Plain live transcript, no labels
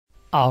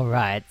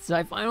Alright, so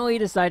I finally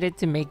decided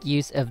to make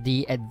use of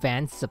the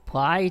advanced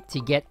supply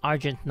to get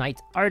Argent Knight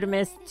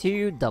Artemis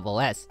to double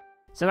S.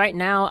 So right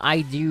now,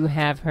 I do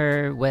have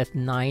her with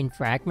 9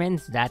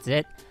 fragments, that's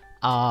it.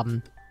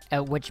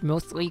 Which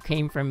mostly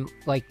came from,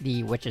 like,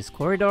 the Witch's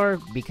Corridor,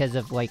 because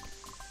of, like...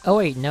 Oh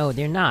wait, no,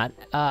 they're not.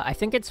 I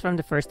think it's from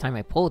the first time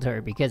I pulled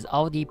her, because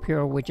all the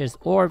Pure Witch's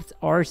Orbs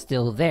are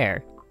still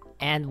there.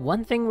 And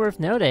one thing worth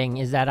noting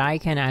is that I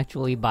can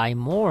actually buy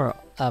more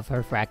of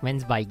her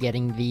fragments by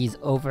getting these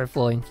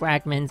overflowing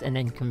fragments and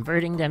then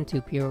converting them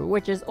to Pure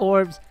Witch's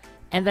Orbs,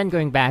 and then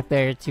going back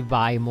there to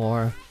buy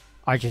more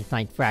Argent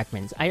Knight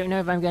fragments. I don't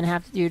know if I'm gonna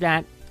have to do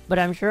that, but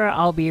I'm sure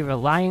I'll be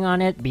relying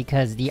on it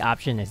because the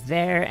option is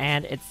there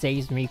and it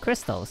saves me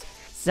crystals.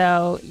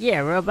 So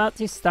yeah, we're about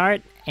to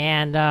start,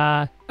 and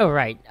oh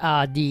right,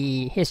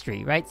 the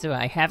history, right? So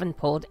I haven't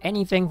pulled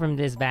anything from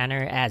this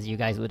banner as you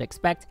guys would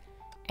expect,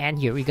 and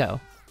here we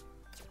go.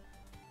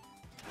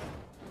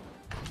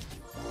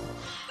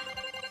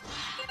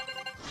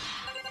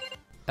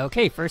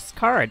 Okay, first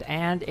card,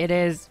 and it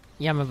is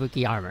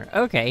Yamabuki Armor.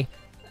 Okay,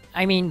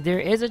 I mean, there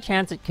is a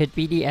chance it could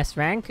be the S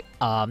rank.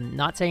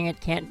 Not saying it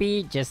can't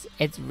be, just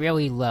it's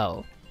really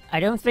low. I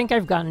don't think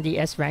I've gotten the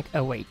S rank.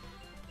 Oh wait.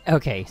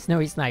 Okay,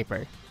 Snowy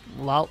Sniper.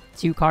 Well,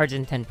 2 cards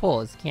in 10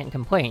 pulls, can't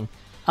complain.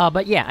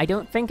 But yeah, I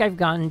don't think I've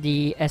gotten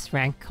the S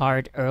rank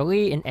card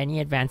early in any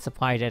advanced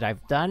supply that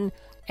I've done.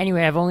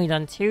 Anyway, I've only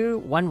done 2.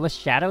 One was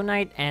Shadow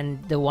Knight,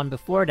 and the one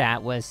before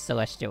that was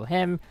Celestial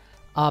Hymn.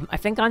 I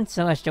think on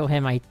Celestial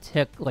Hymn I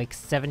took like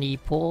 70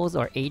 pulls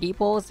or 80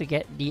 pulls to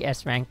get the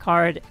S rank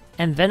card,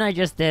 and then I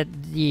just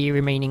did the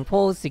remaining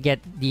pulls to get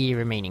the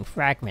remaining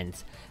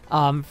fragments.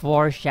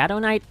 For Shadow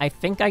Knight, I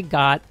think I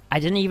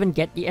didn't even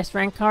get the S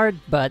rank card,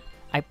 but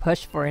I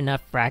pushed for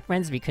enough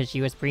fragments because she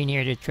was pretty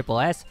near to triple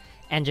S,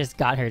 and just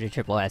got her to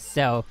triple S.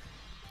 So,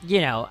 you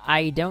know,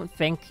 I don't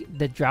think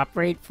the drop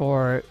rate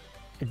for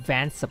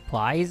advanced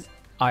supplies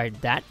are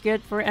that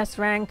good for S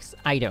ranks.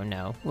 I don't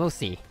know. We'll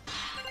see.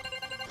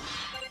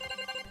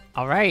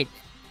 Alright,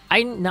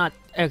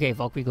 okay,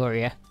 Valkyrie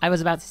Gloria. I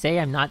was about to say,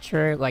 I'm not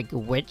sure, like,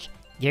 which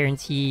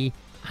guarantee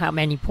how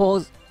many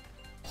pulls.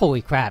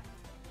 Holy crap.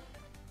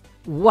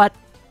 What?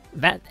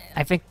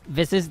 I think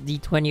this is the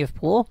 20th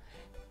pull?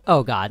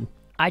 Oh god.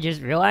 I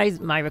just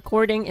realized my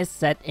recording is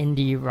set in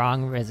the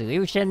wrong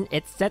resolution.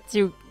 It's set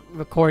to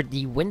record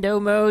the window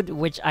mode,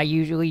 which I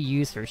usually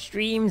use for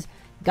streams.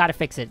 Gotta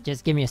fix it,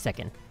 just give me a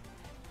second.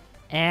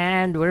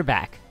 And we're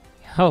back.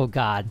 Oh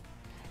god.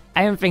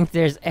 I don't think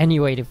there's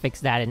any way to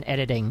fix that in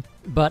editing.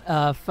 But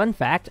fun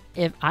fact,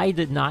 if I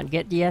did not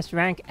get the S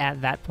rank at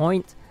that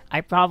point,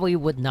 I probably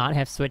would not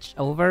have switched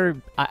over.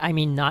 I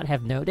mean, not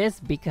have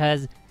noticed,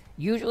 because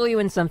usually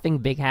when something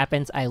big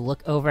happens, I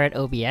look over at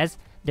OBS.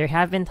 There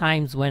have been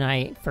times when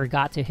I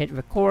forgot to hit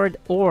record,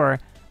 or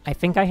I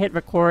think I hit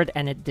record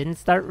and it didn't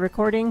start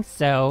recording,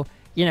 so,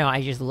 you know,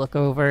 I just look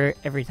over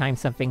every time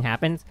something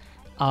happens.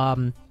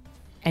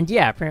 And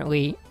yeah,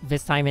 apparently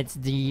this time it's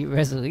the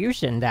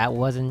resolution that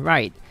wasn't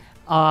right.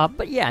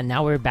 But yeah,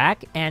 now we're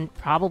back, and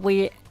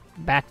probably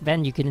back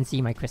then you couldn't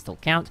see my crystal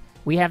count.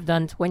 We have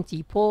done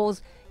 20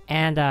 pulls,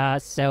 and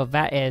so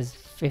that is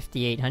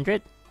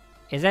 5,800.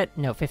 Is it?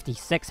 No,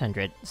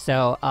 5,600.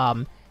 So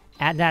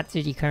add that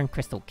to the current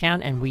crystal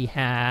count, and we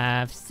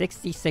have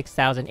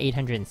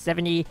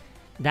 66,870.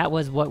 That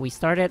was what we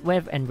started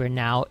with, and we're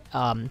now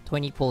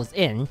 20 pulls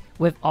in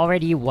with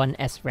already 1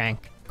 S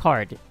rank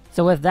card.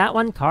 So with that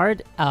 1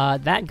 card,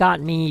 that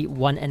got me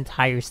 1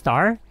 entire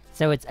star.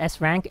 So it's S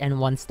rank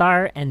and 1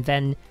 star, and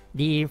then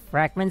the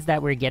fragments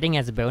that we're getting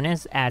as a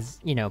bonus,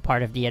 as, you know,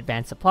 part of the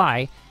advanced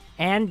supply,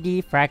 and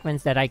the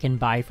fragments that I can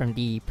buy from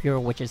the Pure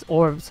Witch's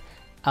Orbs,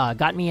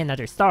 got me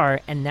another star,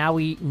 and now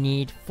we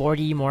need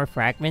 40 more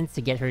fragments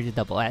to get her to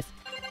double S.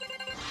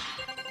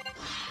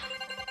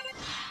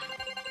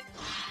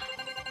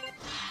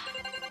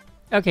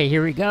 Okay,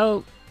 here we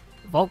go.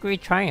 Valkyrie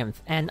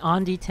Triumph, and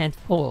on the 10th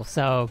pull,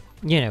 so,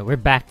 you know, we're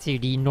back to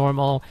the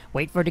normal,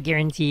 wait for the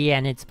guarantee,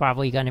 and it's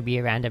probably gonna be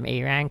a random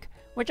A rank,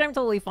 which I'm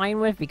totally fine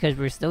with because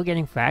we're still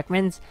getting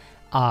fragments.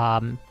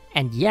 And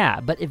yeah,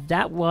 but if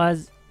that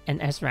was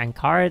an S rank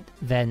card,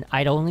 then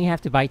I'd only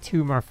have to buy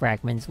 2 more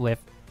fragments with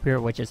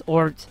Pure Witch's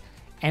Orbs,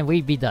 and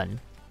we'd be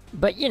done.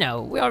 But, you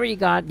know, we already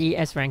got the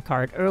S rank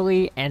card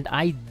early, and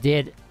I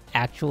did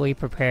actually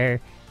prepare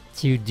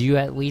to do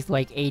at least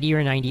like 80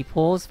 or 90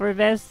 pulls for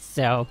this,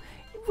 so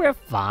we're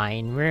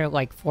fine. We're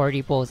like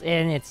 40 pulls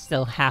in, it's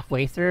still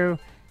halfway through.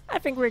 I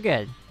think we're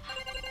good.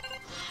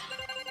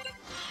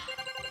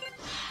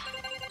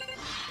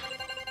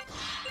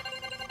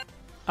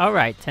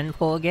 Alright, 10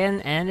 pull again,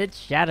 and it's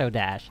Shadow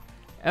Dash.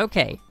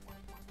 Okay.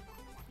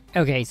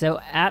 Okay, so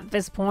at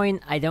this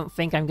point, I don't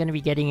think I'm gonna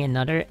be getting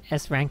another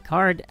S rank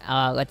card.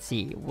 Let's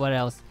see, what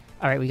else?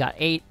 Alright, we got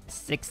 8,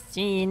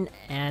 16,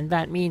 and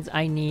that means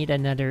I need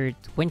another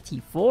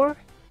 24?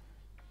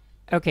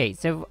 Okay,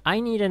 so I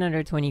need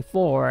another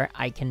 24,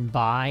 I can't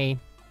buy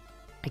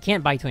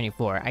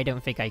 24, I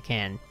don't think I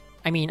can.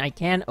 I mean, I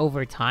can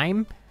over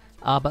time,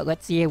 but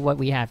let's see what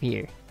we have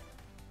here.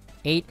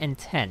 8 and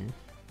 10.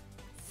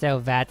 So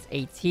that's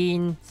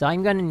 18, so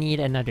I'm gonna need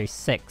another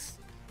 6.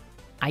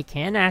 I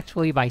can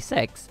actually buy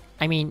 6.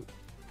 I mean,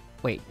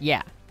 wait,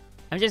 yeah.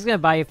 I'm just gonna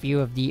buy a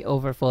few of the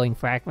overflowing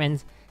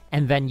fragments,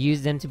 and then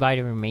use them to buy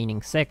the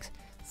remaining 6.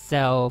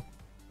 So,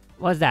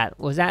 what was that?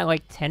 Was that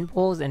like 10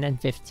 pulls and then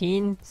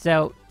 15?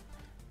 So,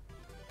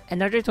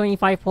 another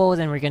 25 pulls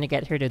and we're gonna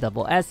get her to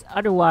double S.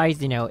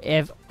 Otherwise, you know,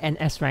 if an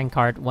S rank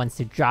card wants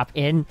to drop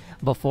in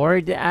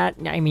before that,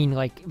 I mean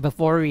like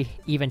before we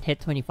even hit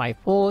 25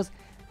 pulls,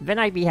 then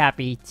I'd be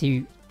happy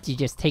to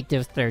just take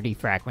those 30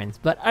 fragments.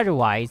 But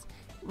otherwise,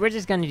 we're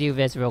just gonna do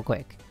this real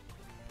quick.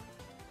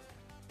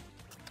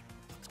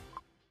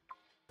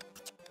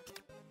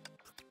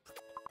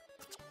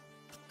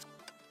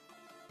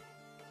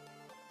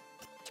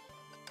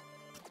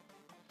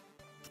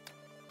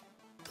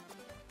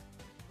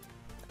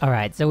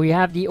 Alright, so we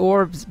have the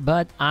orbs,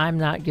 but I'm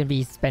not gonna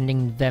be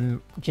spending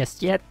them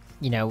just yet.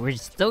 You know, we're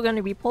still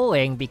gonna be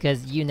pulling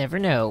because you never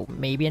know.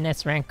 Maybe an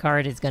S rank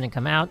card is gonna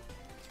come out.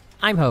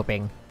 I'm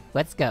hoping.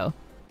 Let's go.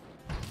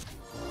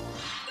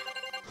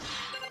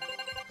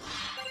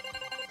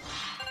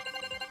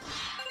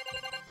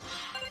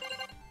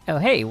 Oh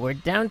hey, we're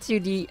down to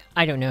the...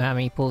 I don't know how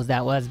many pulls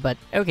that was, but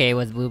okay, it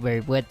was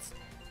Blueberry Blitz.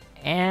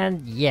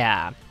 And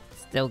yeah,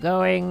 still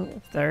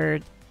going.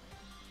 Third.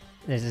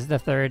 This is the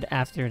third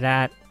after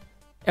that.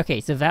 Okay,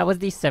 so that was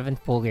the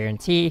 7th pull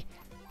guarantee.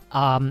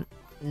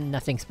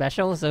 Nothing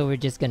special, so we're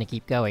just gonna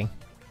keep going.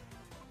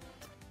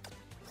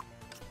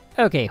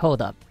 Okay,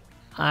 hold up.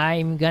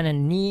 I'm gonna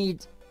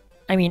need...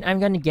 I'm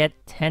gonna get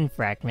 10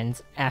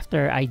 fragments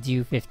after I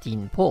do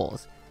 15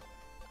 pulls.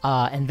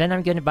 And then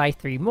I'm gonna buy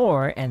 3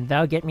 more, and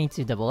that'll get me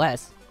to double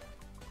S.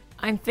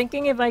 I'm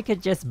thinking if I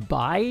could just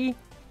buy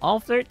all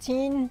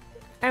 13?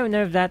 I don't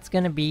know if that's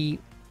gonna be...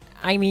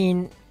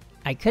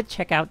 I could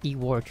check out the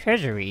War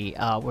Treasury.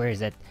 Where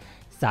is it?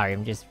 Sorry,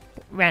 I'm just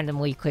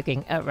randomly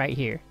clicking right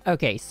here.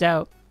 Okay,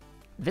 so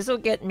this will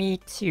get me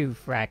 2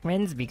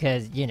 fragments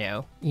because, you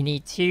know, you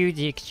need 2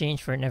 to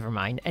exchange for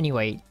nevermind.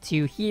 Anyway,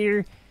 2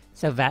 here,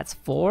 so that's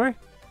 4,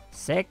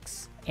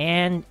 6,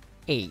 and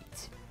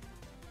 8.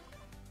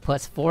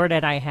 Plus 4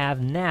 that I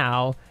have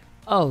now.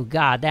 Oh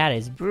god, that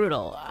is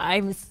brutal.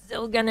 I'm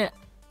still gonna...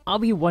 I'll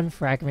be 1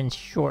 fragment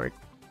short.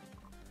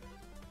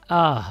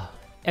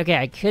 Okay,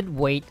 I could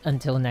wait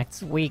until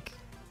next week,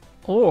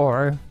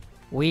 or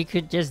we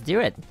could just do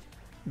it.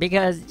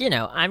 Because, you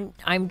know,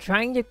 I'm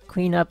trying to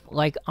clean up,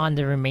 like, on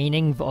the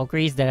remaining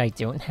Valkyries that I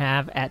don't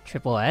have at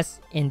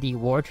SS in the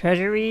War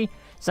Treasury.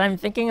 So I'm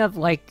thinking of,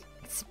 like,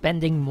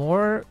 spending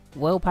more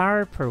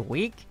willpower per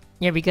week.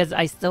 Yeah, because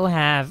I still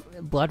have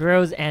Blood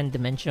Rose and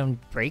Dimension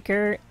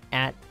Breaker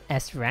at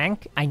S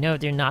rank. I know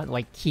they're not,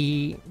 like,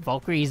 key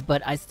Valkyries,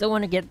 but I still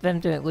want to get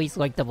them to at least,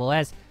 like, double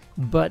S.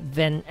 But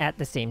then at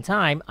the same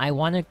time, I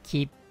want to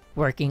keep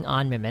working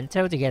on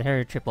Memento to get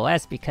her triple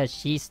S because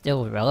she's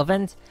still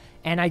relevant.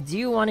 And I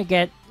do want to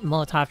get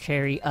Molotov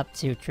Cherry up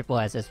to triple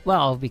S as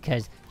well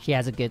because she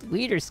has a good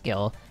leader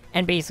skill.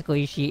 And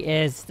basically she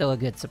is still a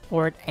good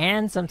support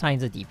and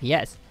sometimes a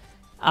DPS.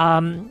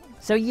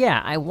 So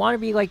yeah, I want to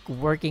be like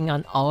working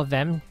on all of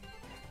them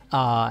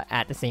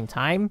at the same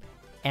time.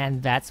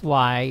 And that's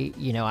why,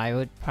 you know, I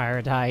would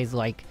prioritize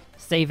like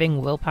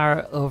saving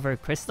willpower over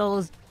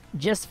crystals.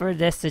 Just for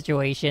this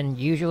situation.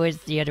 Usually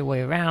it's the other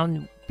way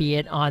around, be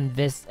it on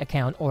this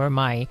account or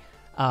my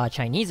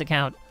Chinese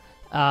account.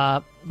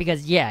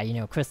 Because yeah, you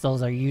know,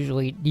 crystals are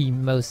usually the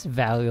most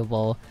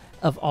valuable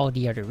of all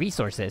the other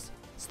resources.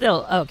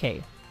 Still,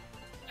 okay.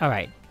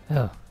 Alright.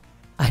 Oh,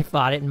 I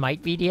thought it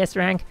might be the S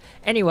rank.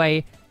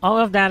 Anyway, all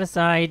of that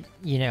aside,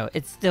 you know,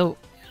 it's still...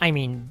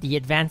 the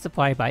advanced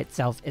supply by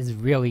itself is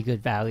really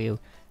good value.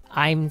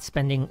 I'm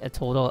spending a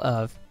total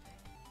of...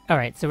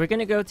 Alright, so we're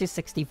gonna go to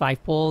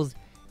 65 pulls.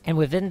 And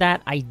within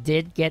that, I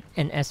did get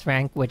an S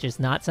rank, which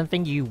is not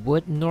something you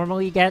would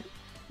normally get.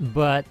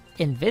 But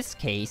in this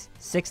case,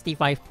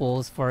 65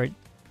 pulls for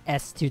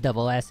S to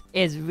double S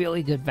is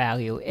really good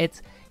value.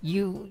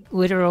 You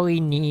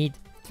literally need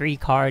 3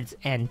 cards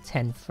and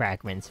 10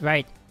 fragments,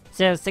 right?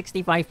 So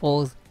 65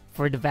 pulls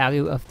for the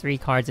value of 3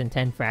 cards and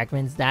 10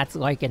 fragments, that's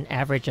like an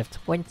average of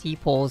 20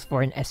 pulls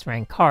for an S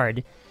rank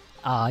card,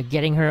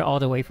 getting her all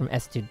the way from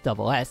S to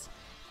double S.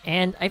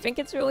 And I think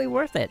it's really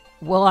worth it.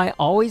 Will I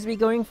always be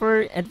going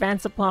for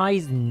advanced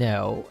supplies?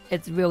 No.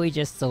 It's really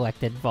just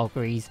selected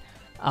Valkyries.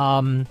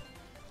 And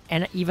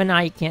even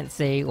I can't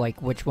say, like,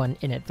 which one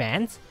in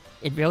advance.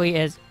 It really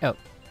is... Oh,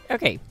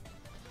 okay.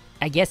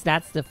 I guess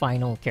that's the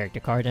final character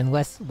card,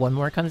 unless one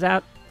more comes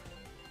out?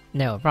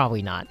 No,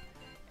 probably not.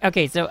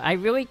 Okay, so I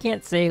really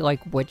can't say,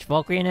 like, which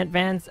Valkyrie in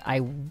advance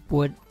I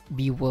would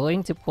be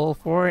willing to pull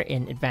for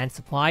in advanced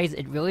supplies.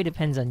 It really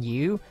depends on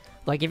you.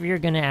 Like, if you're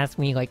gonna ask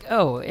me, like,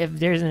 oh, if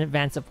there's an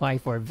advanced supply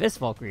for this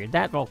Valkyrie or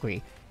that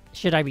Valkyrie,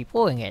 should I be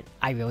pulling it?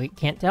 I really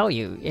can't tell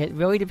you. It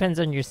really depends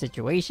on your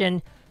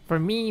situation. For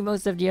me,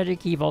 most of the other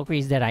key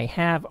Valkyries that I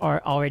have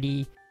are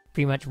already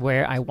pretty much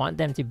where I want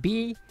them to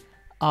be.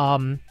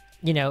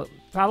 You know,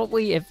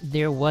 probably if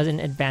there was an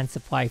advanced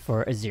supply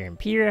for Azure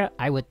Imperia,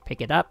 I would pick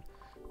it up.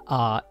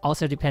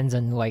 Also depends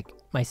on, like,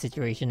 my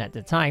situation at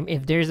the time.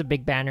 If there's a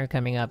big banner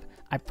coming up,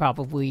 I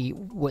probably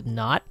would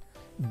not.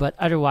 But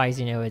otherwise,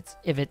 you know,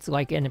 if it's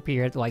like in a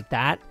period like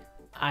that,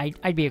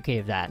 I'd be okay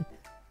with that.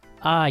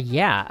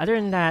 Yeah, other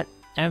than that,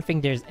 I don't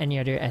think there's any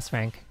other S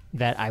rank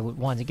that I would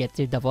want to get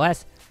to double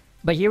S.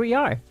 But here we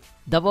are,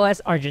 double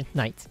S Argent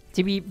Knight.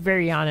 To be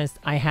very honest,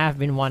 I have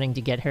been wanting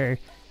to get her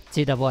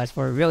to double S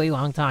for a really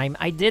long time.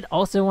 I did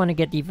also want to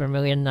get the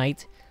Vermilion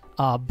Knight,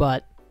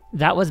 but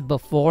that was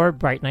before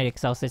Bright Knight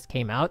Excelsis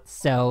came out,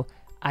 so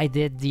I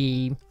did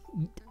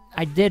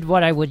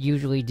what I would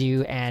usually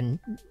do and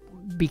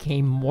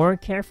became more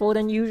careful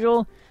than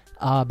usual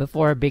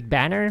before a big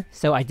banner,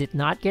 so I did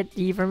not get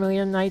the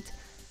Vermilion Knight.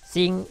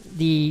 Seeing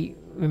the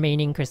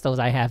remaining crystals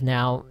I have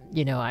now,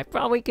 you know, I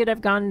probably could have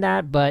gotten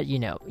that, but you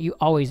know, you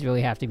always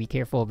really have to be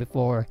careful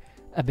before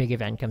a big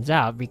event comes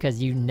out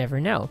because you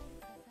never know.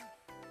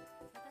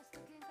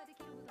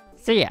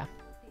 So yeah,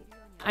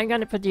 I'm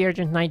gonna put the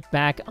Argent Knight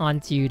back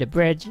onto the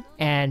bridge,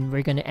 and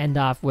we're gonna end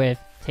off with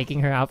taking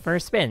her out for a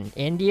spin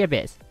in the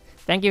Abyss.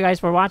 Thank you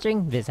guys for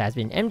watching. This has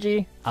been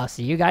MG. I'll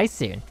see you guys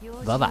soon.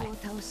 Bye bye.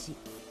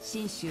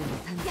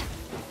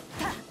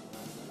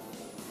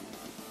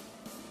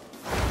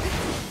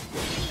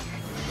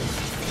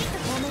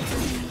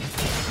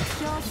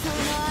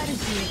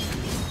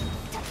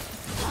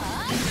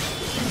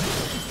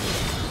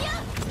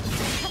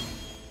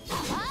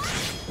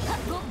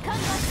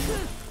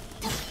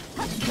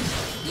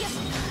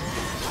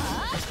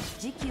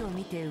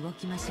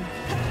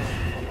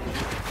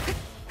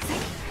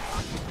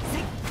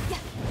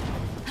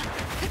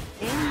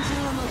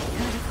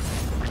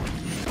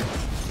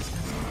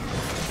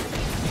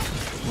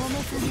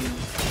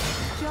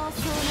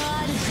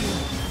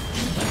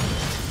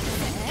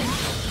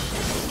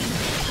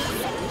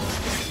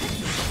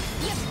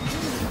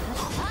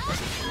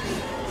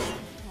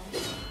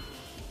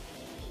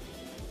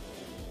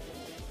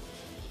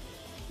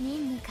任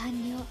務完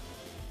了。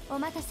お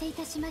待たせい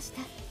たしまし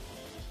た。